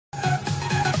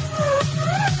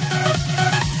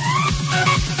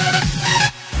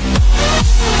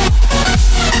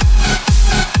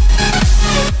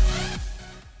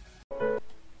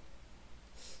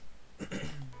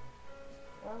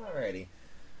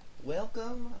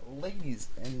Welcome, ladies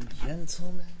and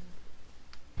gentlemen,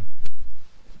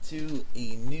 to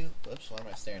a new... Oops, what am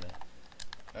I staring at?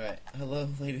 Alright, hello,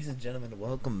 ladies and gentlemen,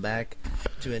 welcome back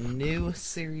to a new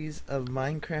series of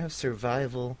Minecraft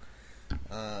Survival.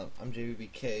 I'm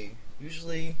JBBK.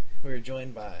 Usually, we're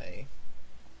joined by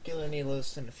Killer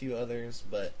Nelos and a few others,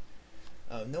 but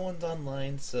no one's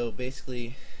online, so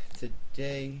basically,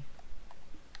 today,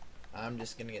 I'm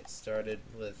just gonna get started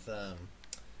with,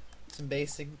 some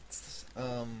basics.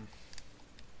 So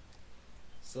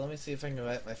let me see if I can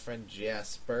invite my friend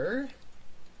Jasper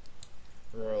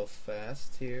real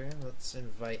fast here. Let's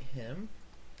invite him.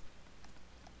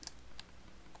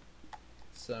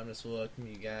 So I'm just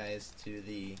welcoming you guys to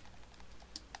the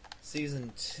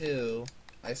Season 2.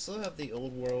 I still have the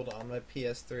old world on my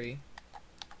PS3,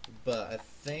 but I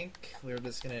think we're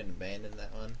just going to abandon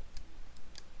that one.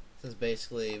 Since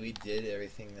basically we did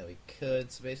everything that we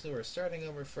could. So basically we're starting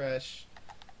over fresh.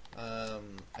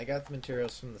 I got the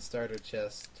materials from the starter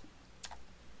chest.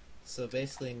 So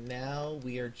basically now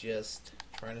we are just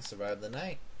trying to survive the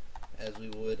night as we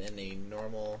would in a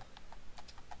normal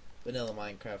vanilla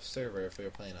Minecraft server if we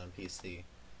were playing on PC.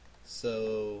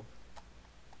 So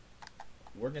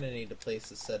we're going to need a place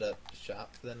to set up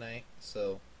shop for the night.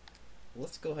 So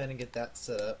let's go ahead and get that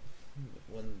set up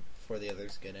before the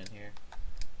others get in here.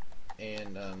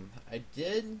 And I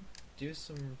did do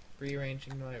some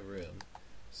rearranging my room.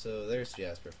 So there's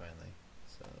Jasper finally.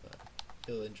 So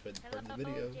he'll enjoy the part of the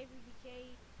video.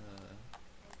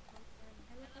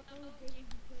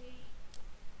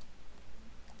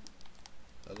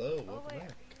 Hello, welcome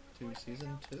back to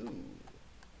Season 2.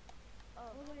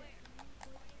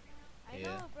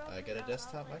 Yeah, I got a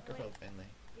desktop microphone finally.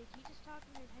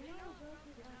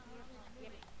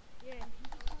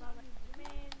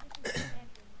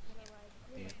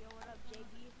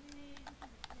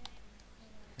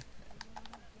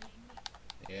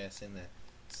 Yeah, I've seen that.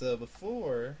 So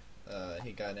before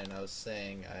he got in, I was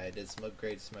saying I did some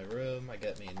upgrades to my room. I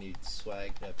got me a new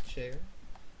swagged up chair.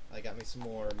 I got me some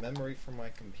more memory for my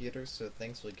computer so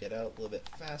things would get out a little bit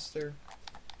faster.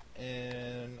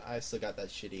 And I still got that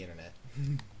shitty internet.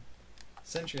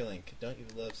 CenturyLink. Don't you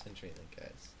love CenturyLink,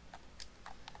 guys?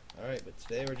 Alright, but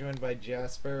today we're joined by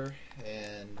Jasper,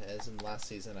 and as in last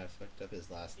season I fucked up his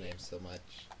last name so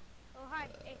much.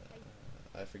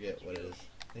 I forget what it is.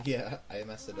 Yeah, I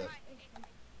messed it up.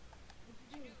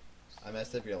 I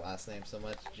messed up your last name so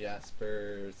much,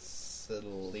 Jasper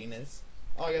Salinas.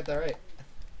 Oh, I got that right.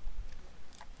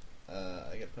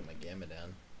 I gotta put my gamma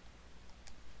down.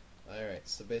 Alright,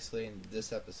 so basically in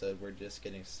this episode we're just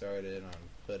getting started on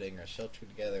putting our shelter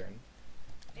together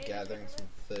and gathering some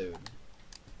food.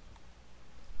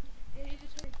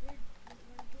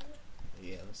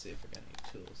 Yeah, let's see if we got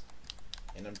any tools.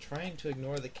 And I'm trying to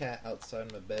ignore the cat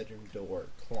outside my bedroom door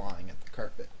clawing at the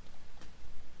carpet.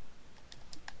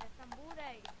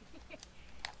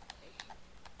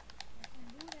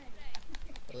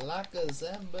 Like a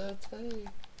zambate.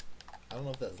 I don't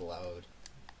know if that's loud.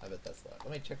 I bet that's loud.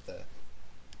 Let me check the...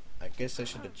 I guess I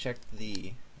should have checked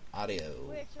the audio.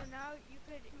 Wait, so now you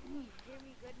could hear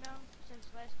me good now? Since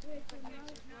last week,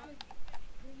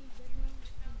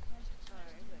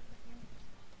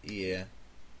 Yeah.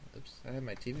 Oops, I had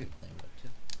my TV volume up too.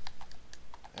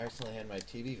 I accidentally had my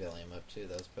TV volume up too.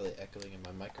 That was probably echoing in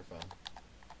my microphone.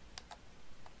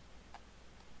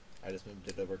 I just moved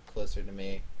it over closer to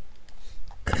me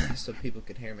so people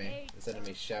could hear me instead of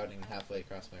me shouting halfway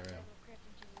across my room.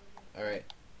 Alright.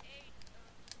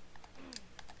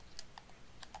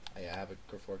 I have a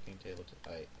forking table to...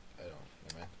 I don't.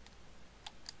 Never mind.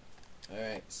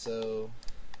 Alright, so...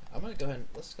 I'm gonna go ahead and...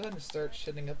 Let's go ahead and start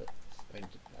shitting up...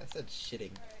 I said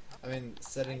shitting. I mean,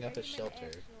 setting up a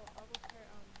shelter.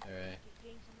 Alright.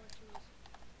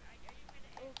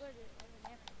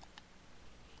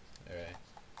 Alright.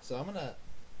 So I'm gonna...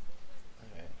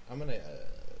 Alright. I'm gonna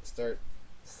start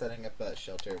setting up a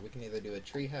shelter. We can either do a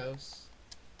tree house,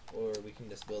 or we can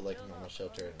just build like a normal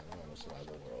shelter in a normal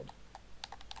survival world.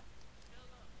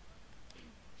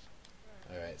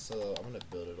 Alright, so I'm gonna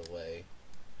build it away.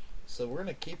 So we're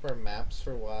gonna keep our maps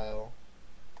for a while.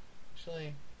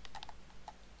 Actually,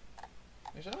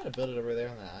 I'm gonna build it over there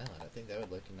on the island. I think that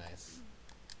would look nice.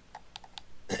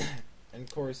 And of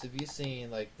course, if you've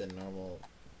seen like the normal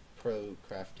pro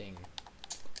crafting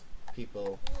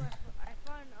people,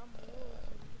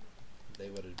 they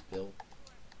would have built.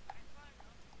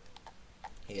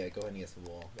 Yeah, go ahead and get some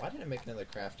wool. Why didn't I make another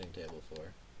crafting table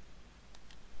for?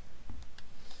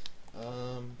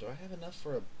 Do I have enough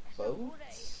for a boat?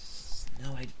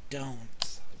 No, I don't.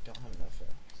 I don't have enough for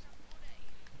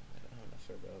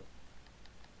a boat.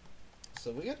 So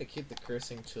we gotta keep the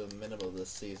cursing to a minimum this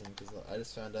season because I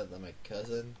just found out that my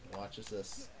cousin watches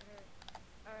this.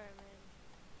 Alright,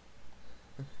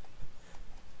 man.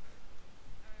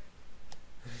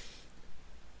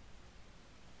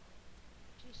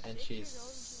 And 6 she's years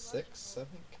old and she 6, I watches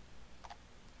think.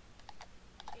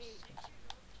 Hey,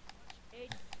 hey,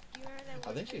 do you remember that I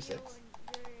one think she's video 6. when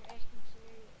you're asking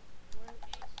Siri what's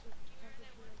the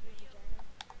temperature of your vagina?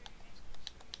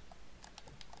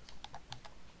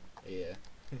 Yeah.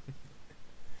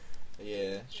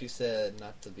 Yeah, she said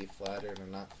not to be flattered or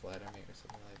not flatter me or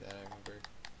something like that, I remember.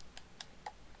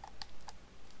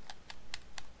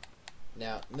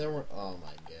 Now, there were, oh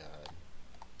my god.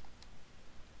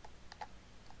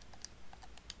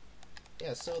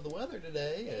 Yeah, so the weather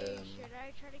today, Hey, should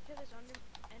I try to kill this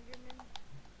Enderman?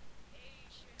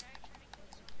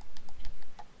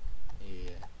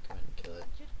 yeah, go ahead and kill it.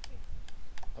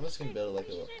 I'm just gonna build like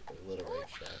a little raid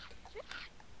shack.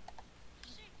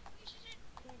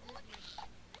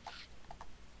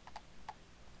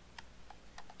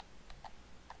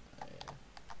 Oh, yeah.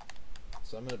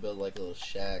 So I'm gonna build like a little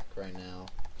shack right now.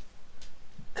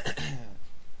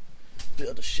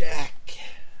 Build a shack!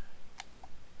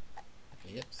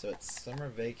 Yep, so it's summer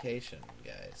vacation,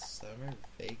 guys. Summer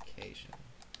vacation.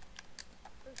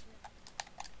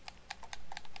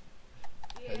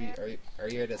 Yeah, Are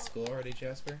you at school already,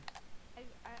 Jasper? I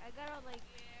got out like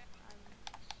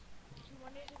 2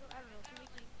 Mondays ago. I don't know, 2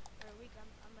 weeks or a week.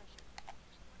 I'm not sure,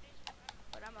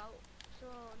 but I'm out. So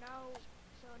now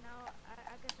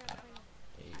I can start playing.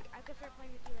 Yeah. I can start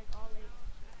playing with you like all late.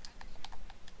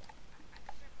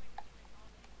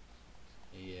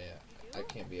 Yeah, You I do?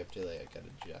 can't be up too late. I got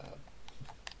a job.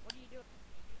 What do you do?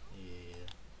 Yeah.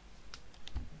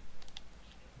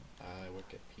 I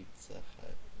work at Pizza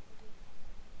Hut.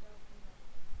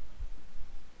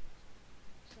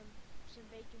 Some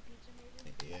bacon pizza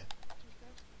maybe? Yeah. Cheese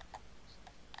crust?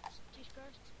 Cheese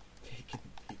crust? Bacon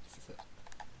pizza.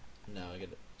 No, I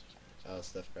get it. Oh,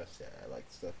 stuffed crust. Yeah, I like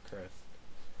stuffed crust.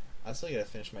 I still gotta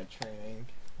finish my training,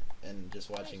 and just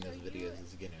watching those videos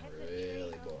is getting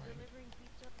really boring.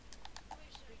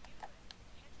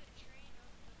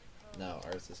 No,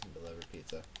 ours doesn't deliver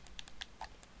pizza.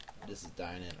 This is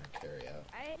dine in or carry out.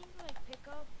 I didn't like pick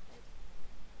up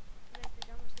like the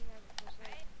dumbest thing ever. Was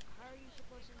like, how are you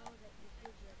supposed to know that your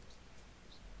food's ready?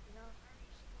 You know?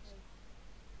 Like,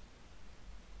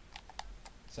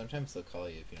 Sometimes they'll call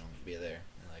you if you don't be there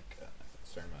in like a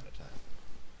certain amount of time.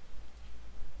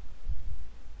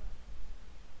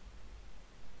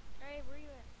 hey, where you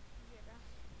at?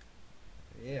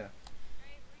 You at, Yeah.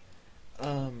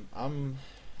 I'm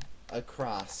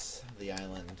across the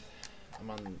island. I'm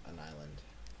on an island.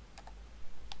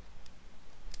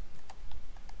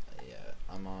 Yeah,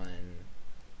 I'm on.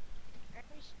 I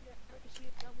see a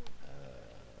double.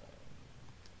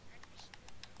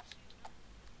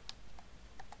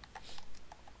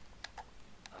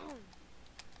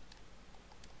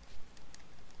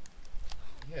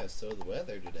 Yeah, so the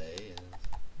weather today is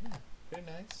pretty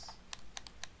nice.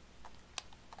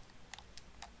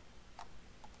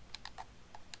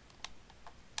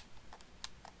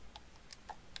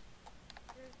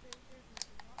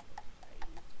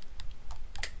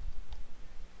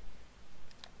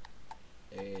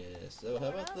 Yeah, so how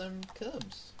about them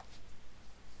Cubs?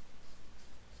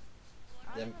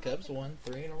 Them Cubs won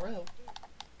 3 in a row.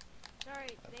 Sorry,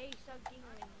 they suck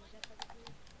dingling. Was that fucking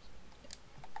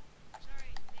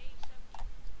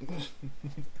cool?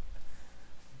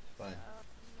 Fine.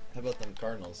 How about them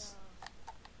Cardinals?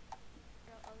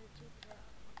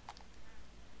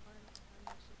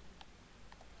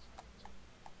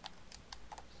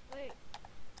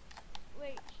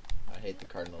 Wait. I hate the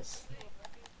Cardinals.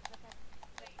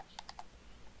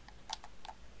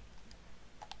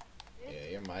 Yeah,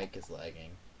 your mic is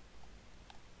lagging.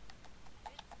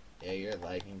 Yeah, you're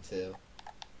lagging too.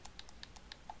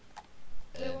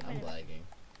 And I'm lagging.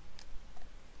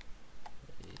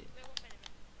 Yeah.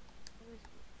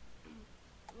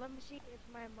 Let me see if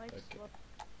my mic's Okay. slow.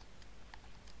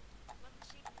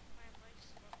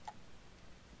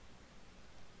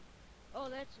 Oh,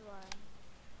 that's why.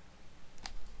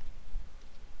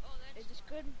 Is this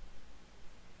good?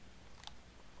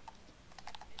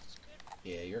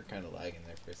 Yeah, you're kind of lagging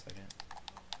there for a second.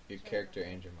 Your character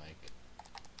and your mic.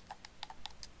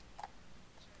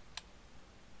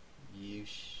 You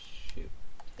shoot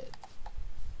it.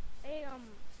 Hey,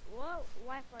 what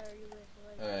Wi-Fi are you with?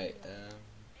 Like, Alright,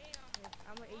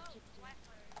 I'm an 860.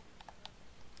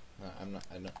 no, I'm not,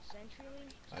 I know,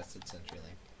 CenturyLink? I said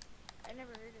CenturyLink. I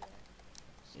never heard of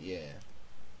that. Yeah.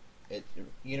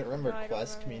 You don't remember No, I don't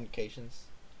Quest remember. Communications?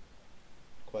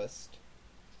 Quest?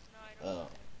 Oh,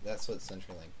 That's what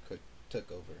CenturyLink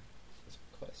took over. This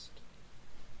quest.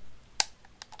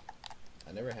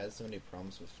 I never had so many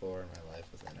problems before in my life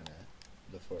with internet.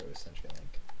 Before it was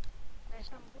CenturyLink. That's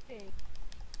not okay.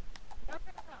 No,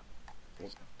 no,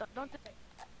 no. Don't do it.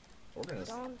 We're gonna.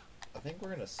 Don't. I think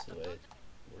we're gonna switch.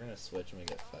 We're gonna switch when we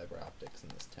get fiber optics in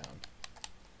this town.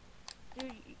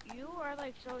 Dude, you are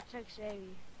like so tech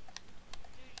savvy.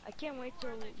 I can't wait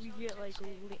till we get like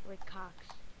Cox.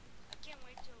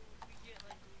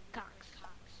 Cox.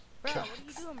 Bro, what are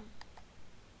you doing?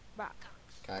 Bro.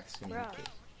 Cox Bro.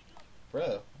 communication.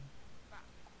 Bro.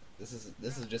 This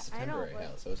is just a I know, temporary but,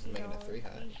 house, so it's you making know, it 3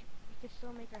 high. we could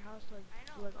still make our house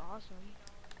look awesome.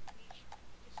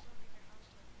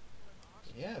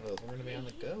 Yeah, but we're gonna be on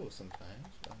the go sometimes.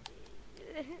 So.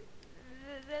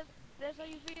 That's how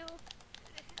you feel?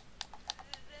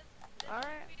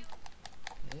 Alright.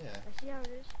 Yeah. I see how it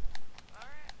is.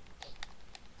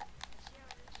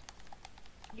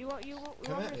 You want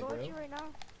Come me at to me, go bro. at you right now?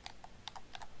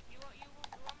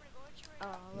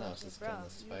 Oh, No, look, it's just bro, killing the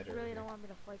spider you really over don't here. want me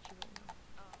to fight you right now.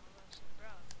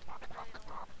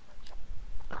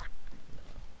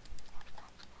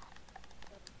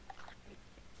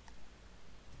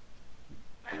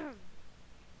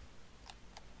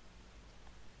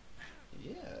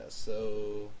 Yeah,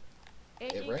 so Hey,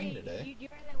 it JJ, rained today. Do you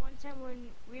remember that one time when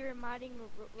we were modding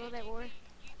World at War?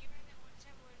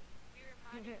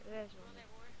 That's one.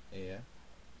 Yeah.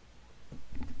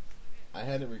 I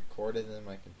had it recorded and then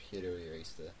my computer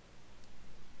erased it.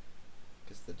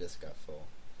 Because the disk got full.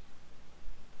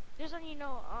 Just so you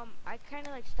know, I kind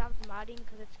of like stopped modding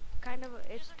because it's kind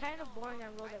of boring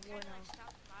on World at War now.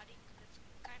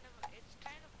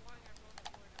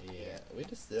 Yeah, we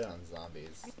just did it on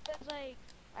zombies. Because like,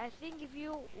 I think if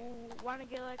you want to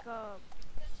get like a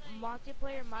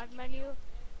multiplayer mod menu,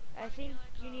 I think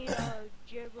you need a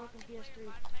jailbroken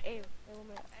PS3. Hey, 1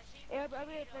 minute. Hey, I'll be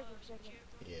right back for a second.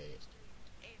 Yeah.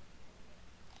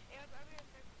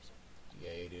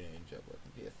 Yeah, you didn't need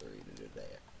jailbroken PS3 to do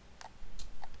that.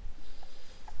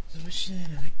 So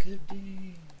wishing I could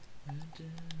be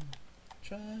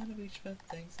trying to reach for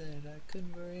things that I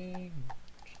couldn't bring.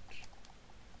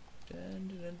 Dun,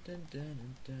 dun, dun,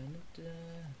 dun, dun, dun,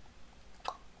 dun.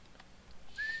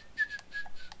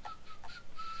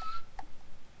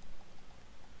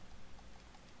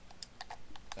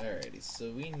 Alrighty,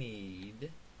 so we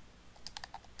need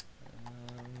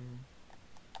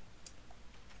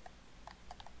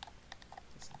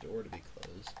this door to be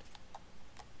closed.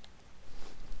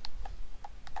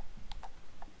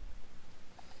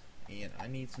 And I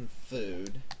need some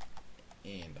food.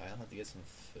 And I'll have to get some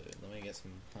food. Let me get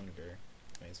some hunger.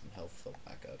 I need some health filled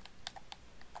back up.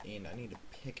 And I need a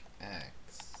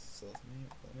pickaxe. So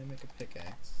let me make a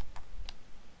pickaxe.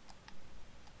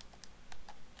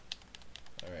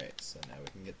 Alright, so now we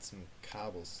can get some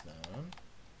cobblestone.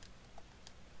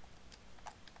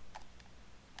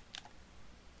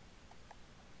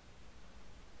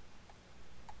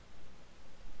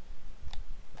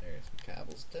 There's some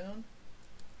cobblestone.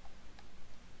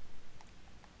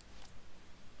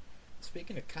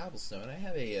 Speaking of cobblestone, I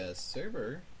have a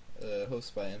server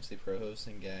hosted by MC Pro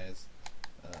Hosting, guys.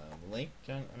 Link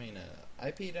down,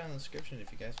 IP down in the description if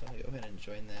you guys want to go ahead and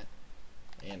join that.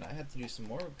 And I have to do some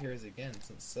more repairs again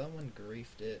since someone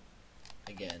griefed it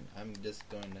again. I'm just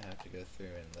going to have to go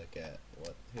through and look at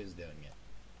who's doing it.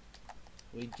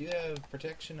 We do have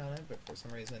protection on it, but for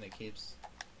some reason it keeps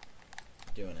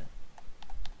doing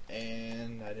it.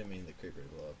 And I didn't mean the creeper to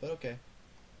blow up, but okay.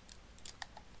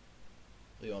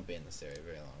 We won't be in this area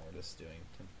very long. We're just doing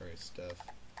temporary stuff.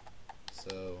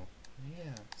 So,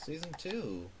 yeah, season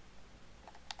 2.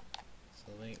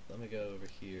 So let me go over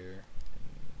here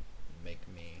and make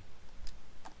me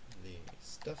the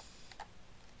stuff.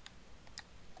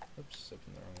 Oops,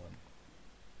 opened the wrong one.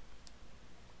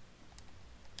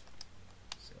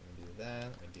 So let me do that.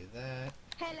 Let me do that.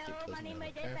 Hello, my name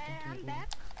is Dave. I'm back.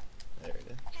 There we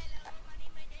go.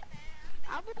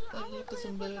 I was looking for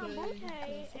some somebody.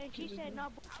 booty, and she said no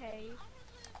booty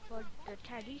for the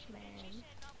Chinese man.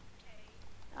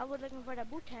 I was looking for the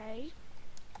booty,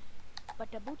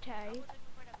 but the booty.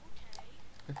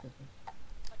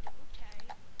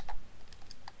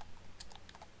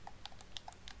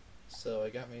 So I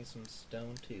got me some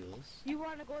stone tools. You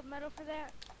want a gold medal for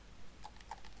that?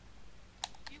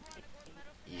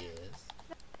 Yes.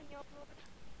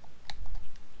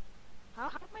 How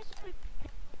am I supposed to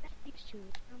connect these two?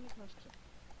 How am I supposed to?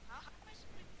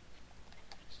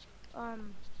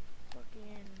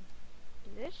 Fucking do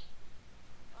this?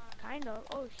 Kind of.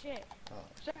 Oh shit. Oh.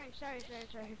 Sorry.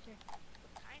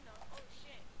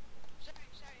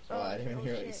 Oh, I didn't even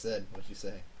hear what you shit. said. What'd you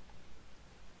say?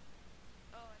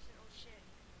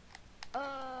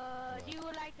 do you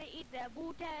like to eat the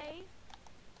booty?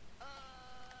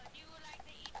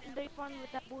 They fun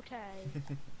with that booty.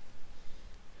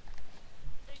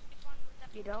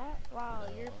 You don't? Wow,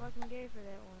 No. you're fucking gay for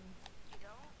that one.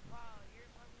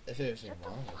 If there's anything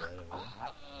wrong with that, it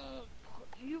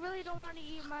would. You really don't want to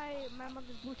eat my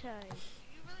mother's booty.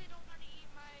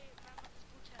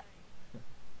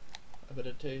 I bet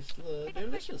it tastes Mama's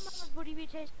delicious. booty be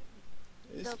tasting.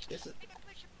 Is it?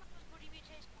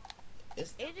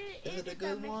 Is it a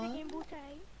good one?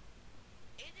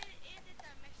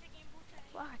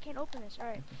 Wow, I can't open this.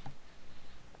 Alright.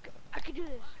 I can do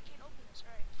this.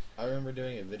 I remember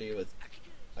doing a video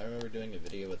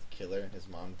with Killer, and his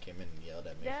mom came in and yelled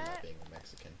at me for not being a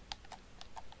Mexican.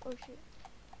 Oh shit.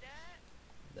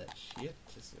 That shit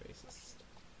is racist.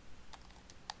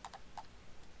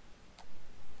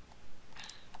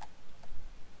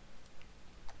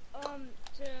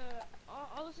 To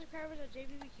all the subscribers of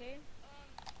JBBK,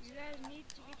 you guys need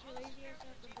to get your lazy ass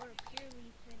out the board of Pure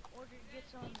Leaf in order to get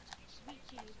some sweet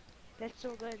tea. That's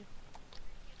so good.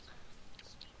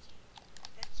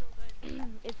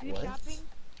 If you're What? shopping,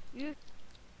 you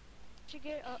should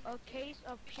get a case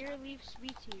of Pure Leaf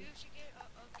sweet tea.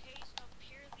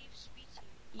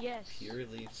 Yes. Pure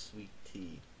Leaf sweet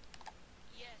tea.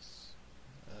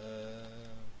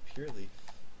 Pure Leaf.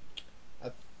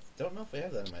 I don't know if we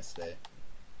have that in my state.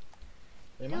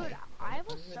 We Dude, might. I I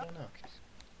was really don't know. sucked.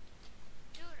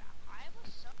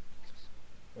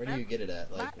 Where do you get it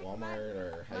at? Like My- Walmart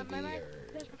or Hy-Vee my- or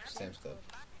Sam's Club?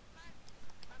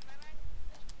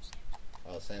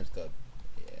 Oh, Sam's Club.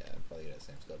 Yeah, I'd probably get it at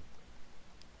Sam's Club.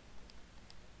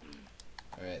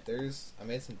 Alright, I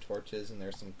made some torches and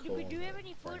there's some coal. Do you in have the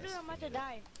any food? furnace I'm if about you to need it.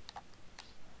 die.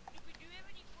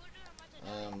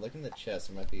 Look in the chest.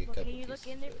 There might be a Well, couple can you pieces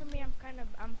look in there of for food. me?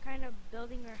 I'm kind of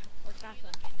building our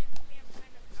casa.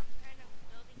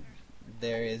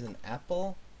 There is an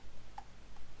apple.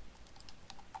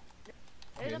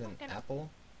 There's There's a an fucking apple.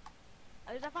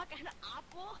 There's a fucking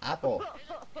apple. Apple.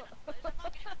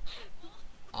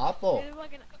 Apple. There's a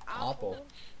fucking Apple.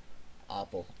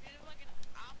 Apple.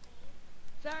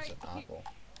 Sorry. It's an apple.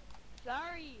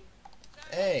 Sorry.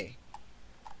 Hey!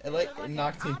 It like It's like an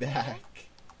knocked me apple. back.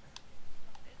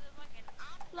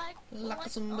 Like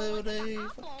Somebody, an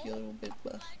fuck apple. you, big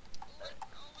boy.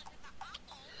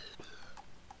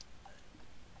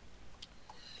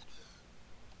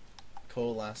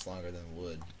 Coal lasts longer than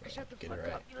wood. Bro. Shut the Get fuck it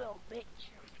right. up, you little bitch.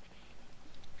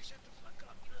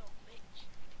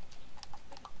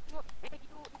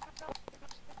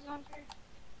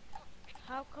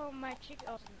 How come my chicken?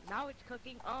 Oh, now it's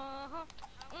cooking.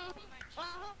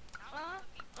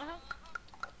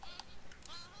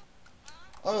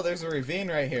 Oh, there's a ravine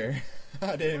right here.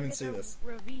 I didn't even Look at see the this.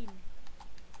 Ravine.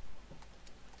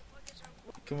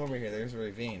 Come over here. There's a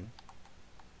ravine.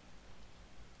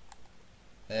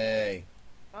 Hey.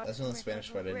 Oh, That's one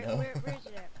Spanish word I where, know. where is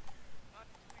it at?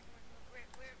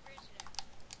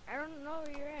 I don't know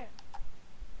where you're at.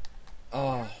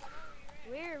 Oh,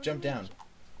 Where? jump down.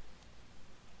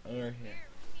 Over here.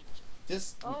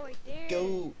 Just Oh, right there.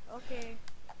 go. Okay.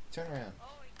 Turn around.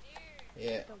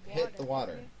 Yeah, The hit the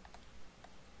water. Okay.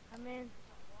 I'm in.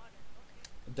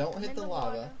 Don't I'm hit in the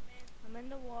lava. water. I'm in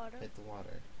the water. Hit the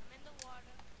water.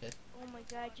 Oh my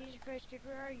God, Jesus Christ, kid,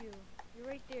 where are you? You're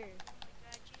right there.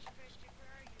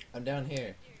 I'm down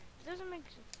here. It doesn't make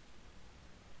sense.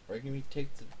 Or you can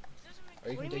take the,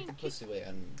 or you What can do you take the mean pussy away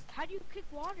How do you kick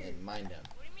water? and mine down.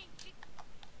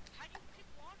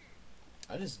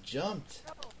 I just jumped.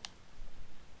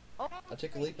 Oh, I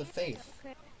took a leap of faith.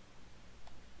 Okay.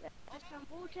 That's some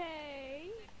booty.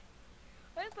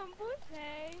 That's some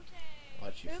booty.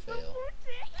 Watch you There's some fail.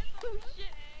 booty. Oh shit.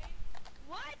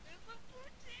 What?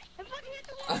 I fucking hit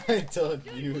the water. I told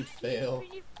Dude, you would fail.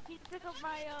 Can you pick up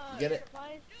my Get it?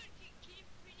 supplies?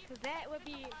 Cause that would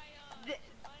be.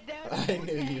 That would I be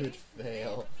knew you booty. would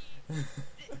fail.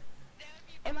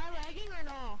 Am I lagging or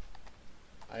no?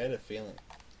 I had a feeling.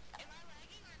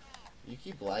 You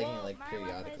keep lagging Well, like my Wi-Fi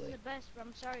periodically. isn't the best, but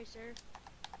I'm sorry, sir.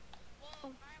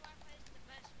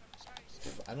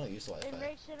 I don't use In Wi-Fi.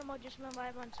 Rage Cinema just went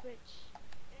live on Twitch.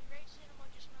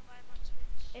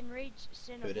 In Rage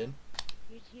Cinema. Who did?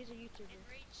 He's a YouTuber.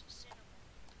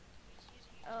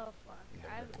 Oh fuck. Never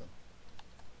heard of him.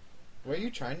 Were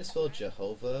you trying to spell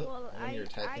Jehovah when you were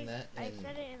typing that? I And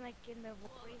said it in like in the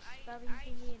voice spelling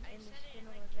thingy in the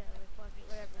cinema that like fuck it,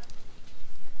 whatever.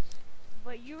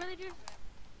 But you really do.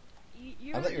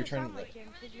 You I thought really you were do trying sound to, like him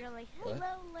because you're like, what?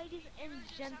 hello, ladies and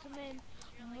gentlemen.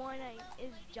 My name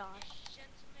is Josh.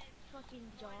 Fucking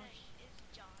Josh.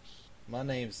 my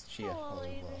name's Hello, Jehovah.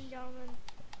 ladies and gentlemen.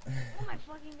 Oh my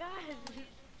fucking god.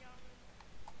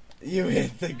 You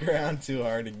hit the ground too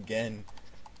hard again.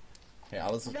 Here,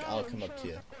 I'll come up to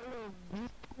you.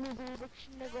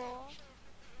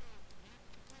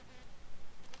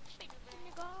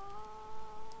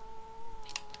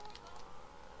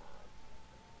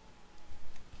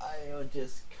 I'll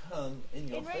just come in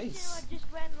your And right face. now, I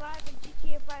just went live in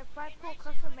GTA 5. 5 cool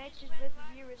custom matches with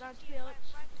viewers on Twitch.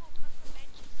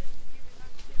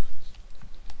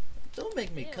 Don't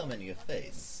make me come in your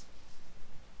face.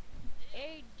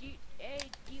 Hey, do you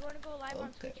want to go live on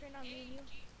Okay. Twitch right now, me and you?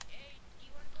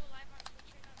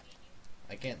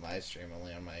 I can't live stream,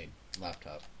 only on my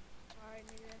laptop. Alright,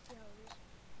 maybe that's how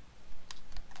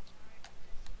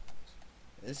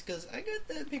it is. It's because I got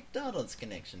that McDonald's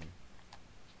connection.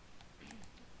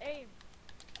 Hey,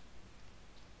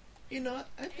 You know,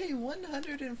 I pay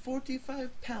 £145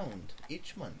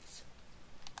 each month.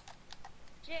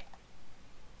 shit.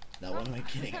 Now, what am I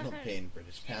kidding? I don't pay in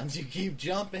British pounds. You keep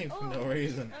jumping for no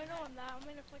reason. I know I'm not. I'm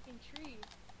in a fucking tree.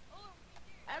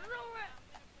 I don't know where.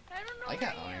 I don't know. I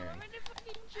got where I am. iron. I'm in a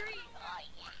fucking tree. Oh,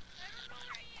 yeah. I don't know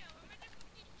where I am. I'm in a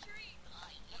fucking tree. Oh,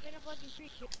 yeah. I'm in a fucking tree.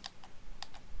 Kid.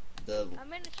 The I'm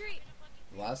in a tree.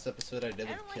 last episode I did I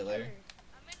with don't like Killer, killers.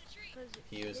 I'm in a tree. 'Cause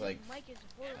he was his like, mic is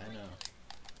horrible. I know.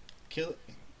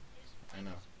 I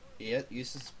know. He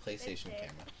uses PlayStation That's it.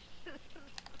 camera.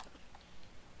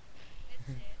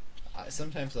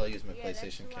 Sometimes I'll use my Yeah, that's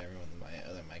PlayStation why- camera when my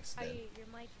other mic's dead. Your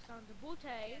mic is on the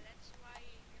booty.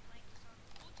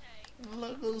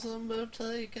 Locals on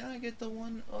booty, can I get the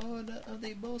one order of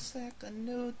the Bosak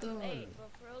noodle? Hey, but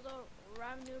for real though,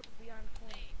 ramen noodle will be on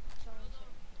point. That's all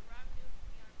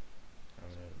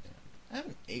I'm saying. I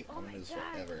haven't ate Oh one my of those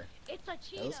God. forever. It's a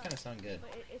Cheeto. Those kind of sound good.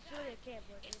 But it's really a cat,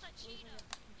 but it's a Cheeto.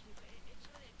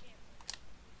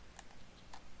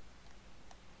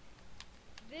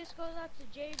 This goes out to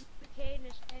Jay McKay and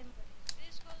his family.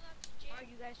 Are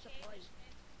you guys supporting?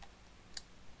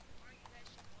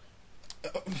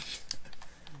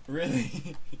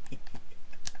 Really?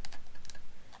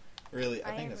 Really? I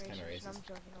think am that's kind of racist. I'm racist.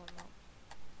 joking. No.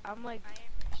 I'm like,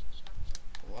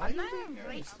 Why I'm are not you being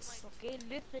racist. racist? Okay,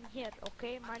 listen here.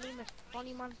 Okay, my name is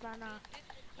Tony Montana,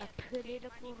 a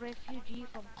political refugee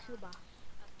from Cuba.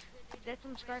 That's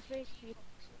from Scarface. If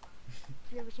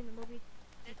you ever seen the movie,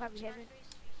 you probably haven't.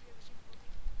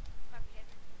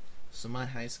 So my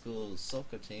high school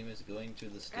soccer team is going to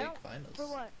the state finals. For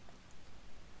what?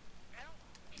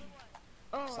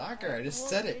 Oh, Soccer, I just well,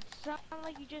 said it. It sounded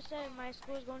like you just said my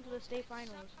school is going to the state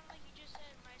finals.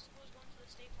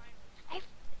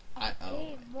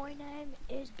 Hey, my name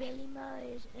is Billy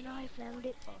Mars, and I found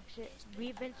it. Oh shit,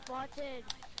 we've been spotted.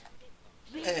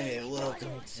 Hey,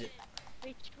 welcome to...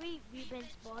 Retreat, we've been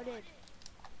spotted.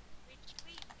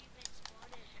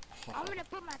 I'm gonna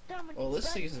put my thumb in Well, the this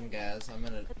butt. season, guys, I'm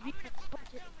gonna... We've been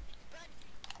spotted.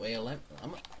 Well,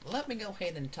 let me go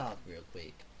ahead and talk real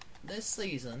quick. This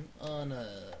season, on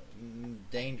a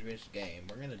dangerous game,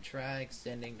 we're gonna try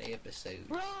extending the episodes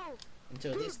Bro!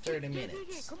 until at dude, least 30 dude,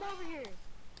 minutes. Come over here.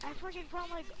 I freaking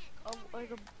found like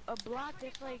a block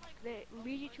that's like that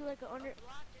leads you to like a under.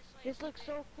 This looks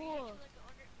so cool.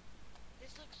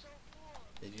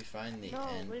 Did you find the No,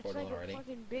 end but it's portal like already? a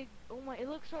fucking big. Oh my! It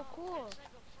looks so cool.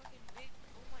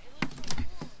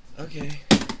 Okay.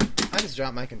 I just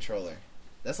dropped my controller.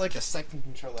 That's like the second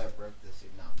controller I broke this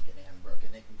year. No, I'm kidding. I haven't broken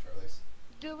any controllers.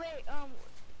 Dude, wait.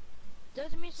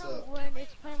 Doesn't mean so So- when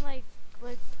it's playing like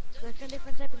some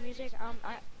different type of music.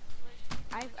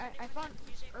 I found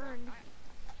Earn.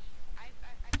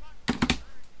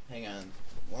 Hang on.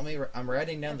 I'm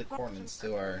writing down the coordinates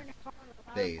to our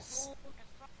base.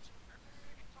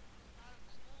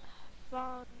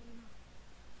 Found.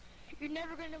 You're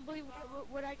never gonna believe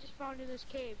what I just found in this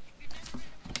cave.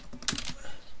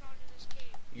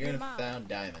 You're Your gonna mom. found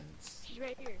diamonds. She's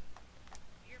right here.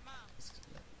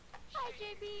 Hi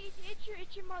JB,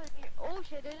 it's your mother. Oh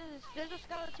shit, there's a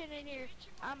skeleton in here.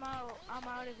 I'm out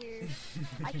of here.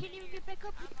 I can't even get back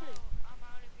up here.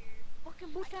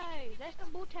 Fucking booty, that's the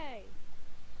booty.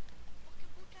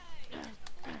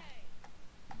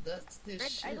 That's the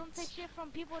shit. I don't take shit from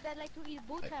people that like to eat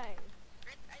booty.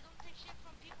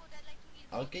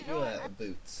 I'll get you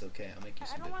boots, okay? I'll make you I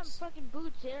some don't want boots. fucking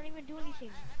boots. They don't even do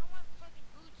anything.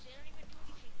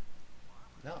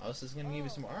 No, I was just gonna give you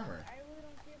some armor. I really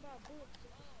don't care about boots.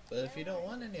 But if you don't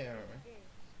want any armor,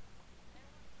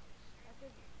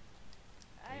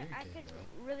 I You're could good,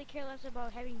 bro. really care less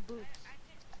about having boots.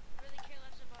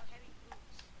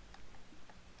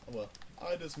 oh well.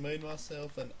 I just made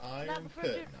myself an iron Not pit. for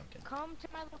dude, No, I'm kidding. come to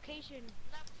my location.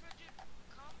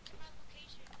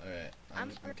 Alright, I'm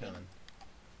I'm sprinting. coming.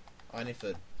 Oh, I need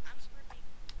food.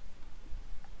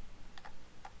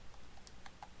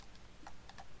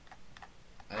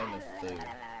 I have no food.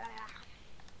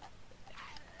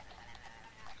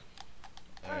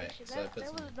 Alright, shit, so I that put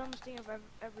some... was the dumbest thing I've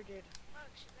ever did.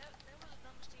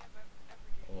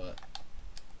 What?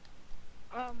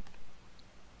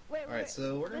 Wait, Alright,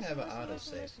 so we're gonna have an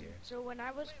listen, autosave here. So when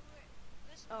I was...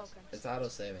 Oh, okay. It's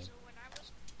auto-saving.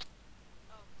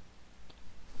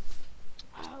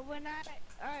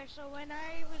 Alright, so when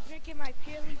I was drinking my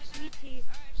pure leaf sweet tea,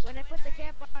 when I put the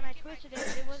cap on, I twisted it.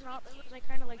 It wasn't all. It was like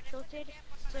kind of like tilted,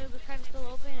 so it was kind of still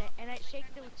open. And I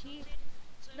shaked it with tea.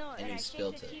 No, And and you I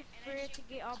spilled shaked the it. tea for it to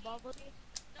get all bubbly,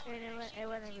 and it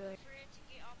went everywhere.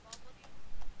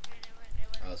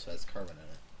 Oh, so it has carbon in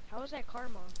it. How was that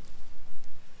karma?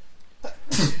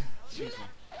 Excuse me.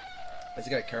 It's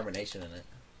got carbonation in it.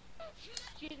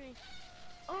 Excuse me.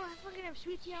 Oh, I fucking have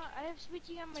sweet tea on. I have sweet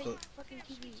tea on my So- fucking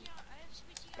TV.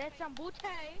 That's some booty.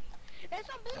 That's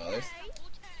some booty. Oh,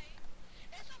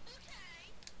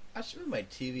 I should move my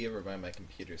TV over by my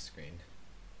computer screen.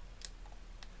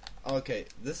 Okay,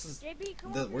 this is... JB,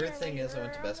 come The over weird here, thing is I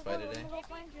went to Best Buy today. I'm gonna go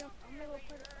find you. I'm gonna go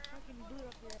put a fucking boot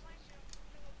up here.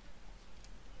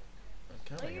 I'm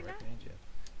kind Oh, of you're not? recommend you.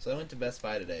 So I went to Best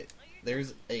Buy today.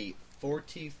 There's a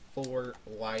 44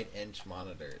 wide inch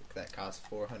monitor that costs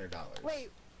 $400.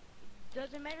 Wait,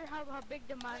 does it matter how big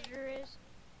the monitor is?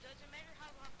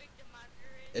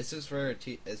 It's just for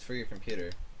it's for your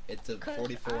computer. It's a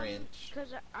 44 inch.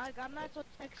 Cause I'm not so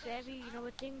tech savvy, you know,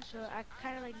 with things, so I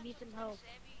kind of like need some help.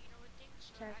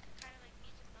 Tech.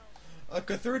 A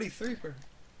 33 per.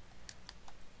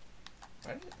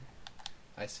 Why did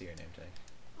I see your name tag?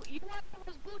 You want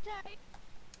this boot tag?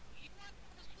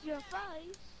 Your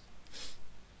face.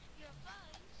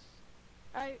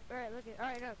 Alright, look at.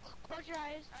 Alright, no. Close your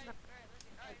eyes. No.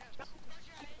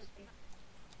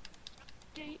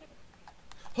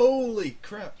 Holy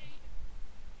crap!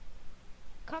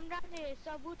 Come down here,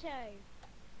 Sabute.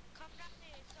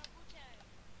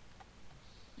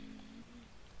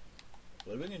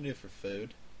 What are we gonna do for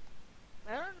food?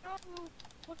 I don't know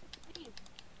what to do.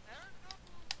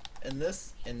 In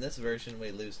this version,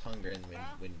 we lose hunger and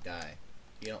we die.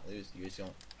 You don't lose. You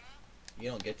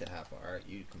don't get to half our art.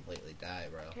 You completely die,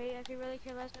 bro. Okay, I could really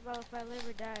care less about if I live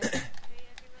or die.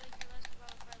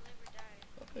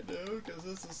 I know, cause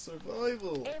this is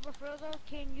survival. Hey, but Frozo,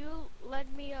 can you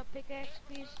lend me a pickaxe,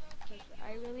 please?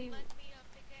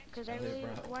 Cause I really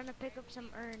want to pick up some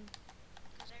urn.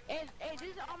 Hey, this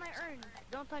is all my urn.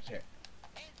 Don't touch it.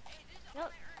 No.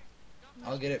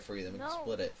 I'll get it for you. Then we can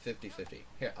split it 50-50.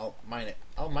 Here, I'll mine it.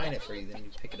 I'll mine it for you. Then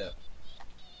you pick it up.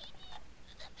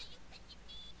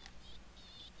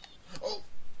 Oh,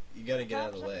 you gotta get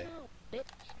out of the way.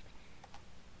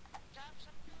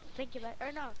 Thank you,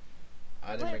 or no.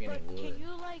 I didn't bring any wood. Can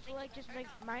you like just like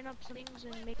mine up some things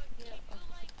and make me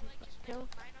a pill?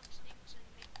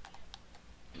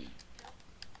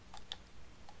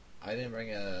 I didn't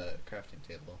bring a crafting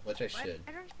table, which I should.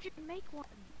 I don't you make one.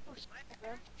 Oh, sorry,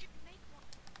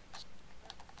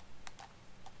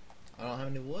 I don't have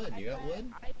any wood. You got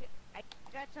wood? I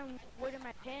got some wood in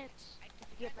my pants. If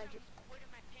you get my drift.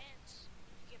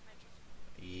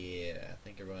 Yeah, I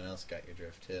think everyone else got your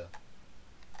drift too.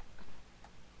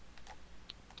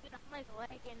 I'm like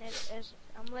lagging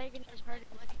I'm lagging as hard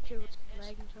as to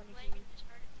lagging 23.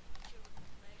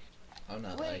 I'm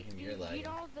not Wait, lagging. You're lagging. You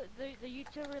know the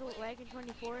YouTuber lagging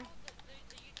 24?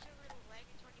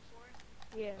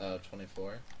 Yeah. Oh,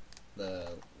 24?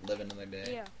 The Living Another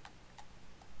Day? Yeah.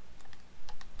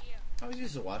 I always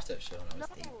used to watch that show when I was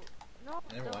 8. No.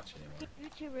 I never watch it anymore.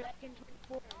 YouTuber lagging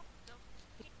 24.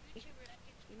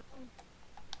 You know?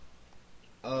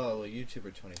 Oh, a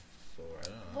YouTuber 24. I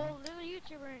don't know. Well, there's a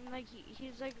YouTuber and like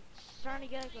he's like starting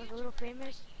to get like a little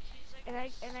famous, and I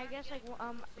guess like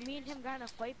me and him got in a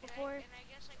fight before,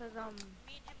 cause I'm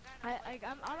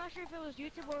not sure if it was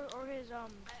YouTube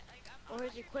or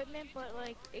his equipment, but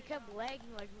like it kept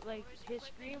lagging, like his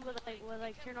screen would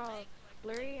turn all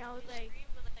blurry, and I was like,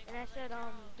 and I said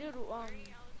dude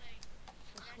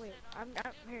wait, I'm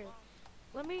here.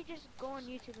 Let me just go on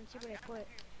YouTube and see what I put.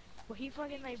 Well, he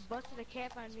fucking like busted a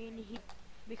cap on me, and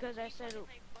because I said,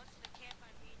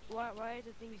 why is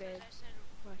the thing bad?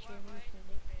 Watch here, let me send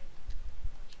it.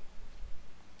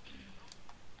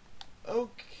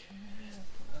 Okay.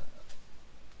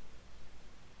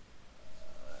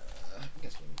 I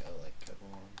guess we can go like a couple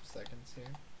more seconds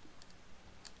here.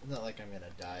 It's not like I'm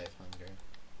gonna die of hunger.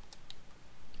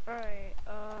 Alright,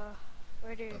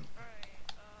 right here.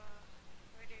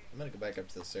 I'm gonna go back up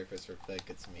to the surface real quick,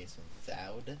 get me some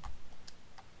food.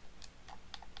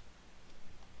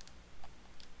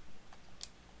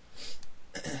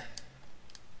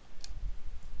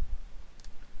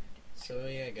 So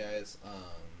yeah, guys,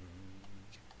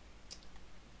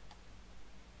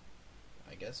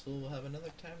 guess we'll have another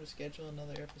time to schedule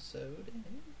another episode.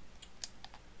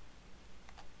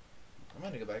 I'm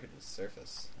gonna go back to the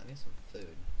surface. I need some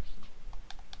food.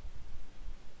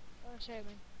 Oh, sorry,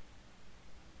 man.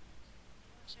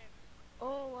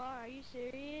 Oh, wow, are you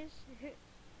serious?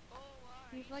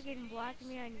 He fucking blocked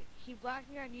me on. He blocked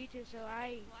me on YouTube, so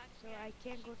I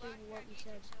can't go through what we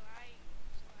said.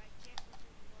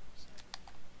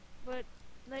 But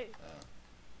like,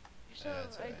 so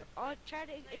like, I'll try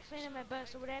to explain it my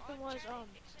best. So what happened was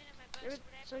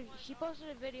so he posted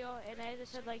a video, and I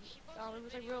just said like, it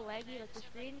was like real laggy, like the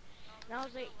screen. And I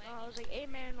was like, hey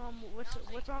man, what's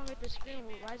wrong with the screen?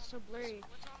 Why is it so blurry?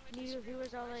 And he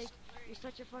was all like, you're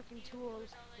such a fucking tool.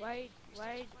 Why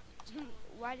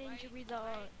didn't you read the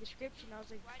description? I was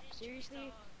like,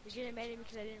 seriously? You're getting mad at me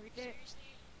because I didn't read it?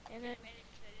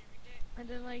 And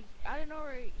then like, I don't know,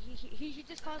 he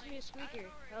just calls me a squeaker.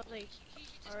 I was like,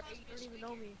 alright, you don't even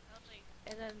know me.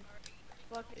 And then,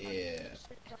 fucking, Yeah.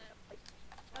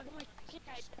 I'm like,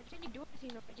 I didn't do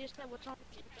anything, I just said what's wrong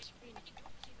with the screen.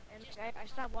 And I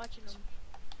stopped watching them.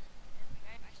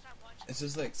 It's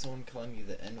just like someone calling you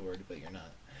the N-word, but you're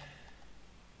not.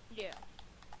 Yeah.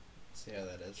 See how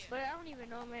that is? But I don't even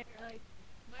know, man, like,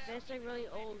 that's like really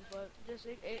old, but just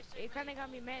it kind of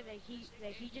got me mad that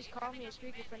he just called me a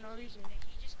squeaker for no reason.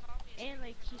 And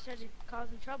like, he said it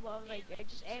caused me trouble. I was like, I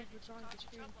just asked what's wrong with the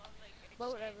screen.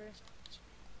 But whatever.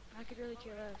 I could really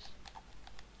care less.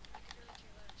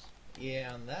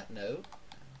 Yeah, on that note...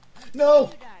 No! You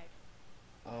died.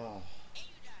 Oh.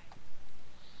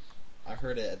 I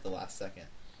heard it at the last second.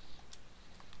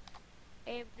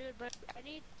 Hey, dude, but I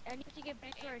need to get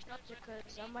back to our shelter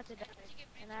because I'm about to die.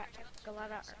 And I have a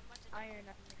lot of iron.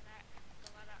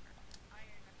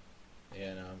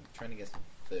 Yeah, no, I'm trying to get some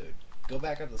food. Go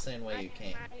back up the same way you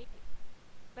came. I've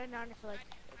been on it for like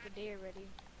a day already.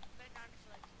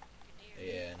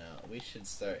 Yeah, no, we should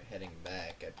start heading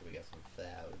back after we get some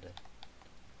food.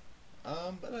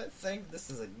 But I think this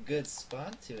is a good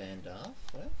spot to end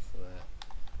off with.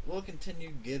 We'll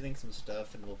continue getting some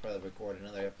stuff, and we'll probably record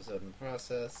another episode in the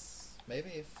process.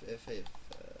 Maybe if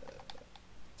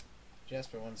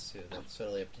Jasper wants to, that's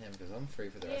totally up to him, because I'm free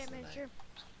for the rest of the night. Sure.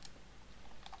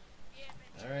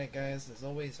 Alright guys, as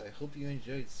always, I hope you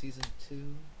enjoyed Season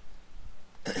 2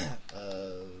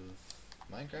 of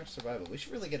Minecraft Survival. We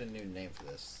should really get a new name for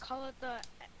this. Call it the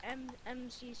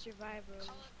MC Survival.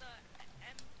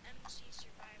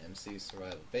 MC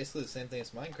Survival. Basically the same thing as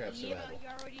Minecraft Survival. Yeah, you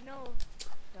already know,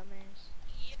 dumbass.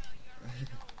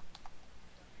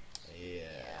 Yeah.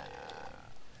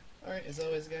 Alright, as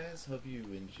always guys, hope you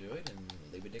enjoyed, and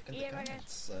leave a dick in the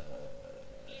comments.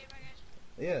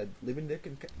 Yeah, leave a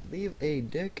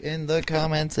dick in the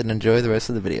comments and enjoy the rest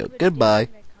of the video. Goodbye.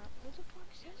 What the fuck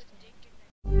is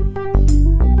this?